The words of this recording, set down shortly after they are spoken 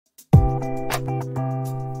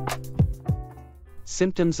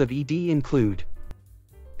Symptoms of ED include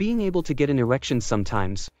being able to get an erection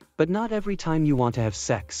sometimes, but not every time you want to have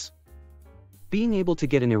sex. Being able to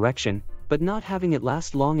get an erection, but not having it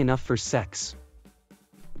last long enough for sex.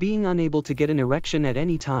 Being unable to get an erection at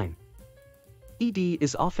any time. ED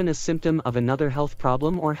is often a symptom of another health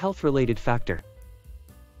problem or health-related factor.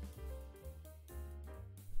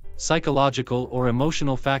 Psychological or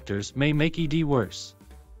emotional factors may make ED worse.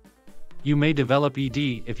 You may develop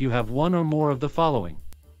ED if you have one or more of the following: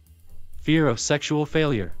 fear of sexual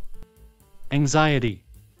failure, anxiety,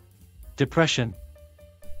 depression,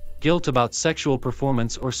 guilt about sexual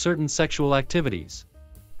performance or certain sexual activities,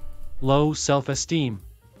 low self-esteem,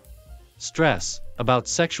 stress about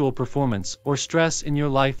sexual performance or stress in your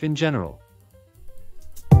life in general.